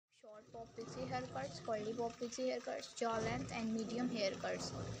bob pixie haircuts, curly bob pixie haircuts, jaw length and medium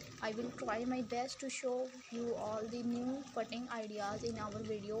haircuts. I will try my best to show you all the new cutting ideas in our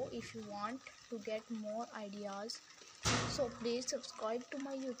video. If you want to get more ideas, so please subscribe to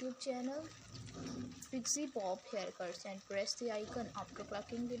my YouTube channel Pixie Bob Haircuts and press the icon after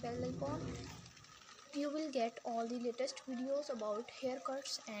clicking the bell icon. You will get all the latest videos about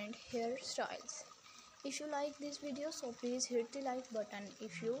haircuts and hairstyles. If you like this video, so please hit the like button.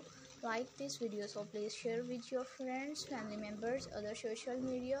 If you like this video, so please share with your friends, family members, other social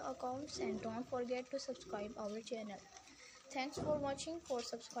media accounts, and don't forget to subscribe our channel. Thanks for watching, for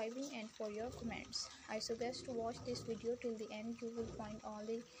subscribing and for your comments. I suggest to watch this video till the end. You will find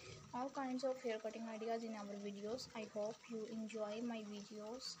all kinds of hair cutting ideas in our videos. I hope you enjoy my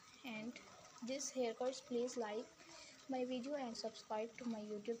videos and this haircuts. Please like my video and subscribe to my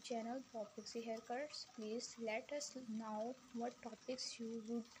YouTube channel Bob Pixie Haircuts. Please let us know what topics you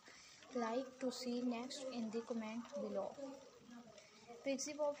would like to see next in the comment below.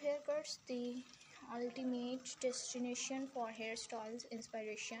 Pixie Bob Haircuts, the ultimate destination for hairstyles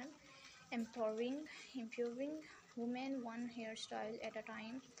inspiration, empowering women one hairstyle at a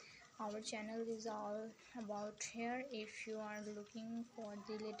time. Our channel is all about hair. If you are looking for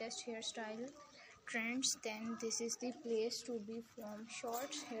the latest hairstyle trends, then this is the place to be. From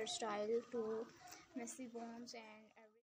short hairstyle to messy bombs and